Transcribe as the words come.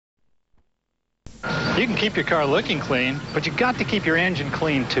You can keep your car looking clean, but you got to keep your engine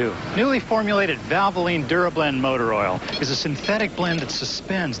clean too. Newly formulated Valvoline DuraBlend motor oil is a synthetic blend that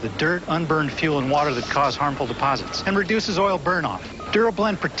suspends the dirt, unburned fuel, and water that cause harmful deposits and reduces oil burn-off.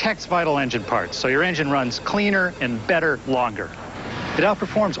 DuraBlend protects vital engine parts, so your engine runs cleaner and better longer. It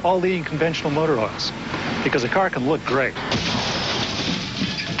outperforms all leading conventional motor oils because a car can look great,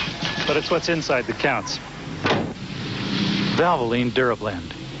 but it's what's inside that counts. Valvoline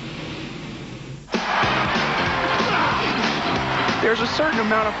DuraBlend. There's a certain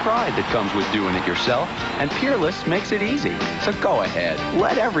amount of pride that comes with doing it yourself, and Peerless makes it easy. So go ahead,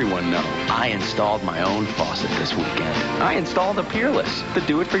 let everyone know. I installed my own faucet this weekend. I installed a Peerless, the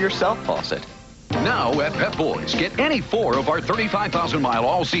do-it-for-yourself faucet. Now at Pep Boys, get any 4 of our 35,000-mile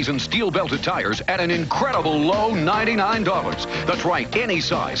all-season steel-belted tires at an incredible low $99. That's right, any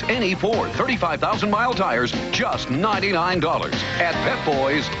size, any 4 35,000-mile tires, just $99. At Pep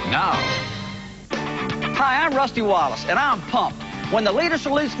Boys, now. Hi, I'm Rusty Wallace, and I'm pumped. When the leader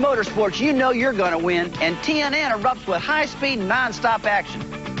salutes motorsports, you know you're going to win, and TNN erupts with high-speed, non-stop action.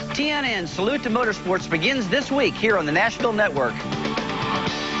 TNN Salute to Motorsports begins this week here on the Nashville Network.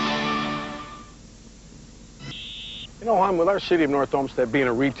 You know, Hon, with our city of North Olmsted being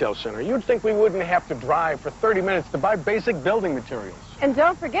a retail center, you'd think we wouldn't have to drive for 30 minutes to buy basic building materials. And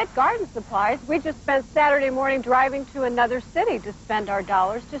don't forget garden supplies. We just spent Saturday morning driving to another city to spend our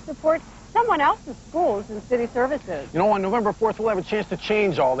dollars to support someone else's schools and city services. You know, on November 4th, we'll have a chance to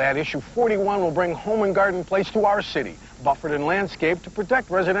change all that. Issue 41 will bring Home and Garden Place to our city, buffered and landscaped to protect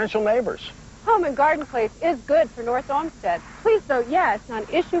residential neighbors. Home and Garden Place is good for North Olmsted. Please vote yes on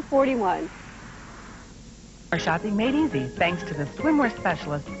issue 41. Our shopping made easy thanks to the swimwear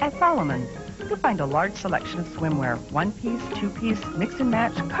specialists at Solomon's. You'll find a large selection of swimwear, one-piece, two-piece, mix and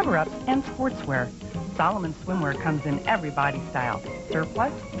match, cover-ups, and sportswear. Solomon's swimwear comes in every body style: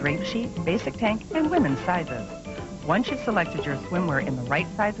 surplus, drape sheet, basic tank, and women's sizes. Once you've selected your swimwear in the right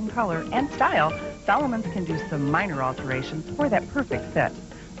size and color and style, Solomon's can do some minor alterations for that perfect fit.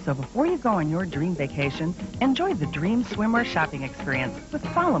 So before you go on your dream vacation, enjoy the dream swimwear shopping experience with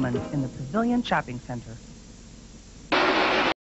Solomon's in the Pavilion Shopping Center.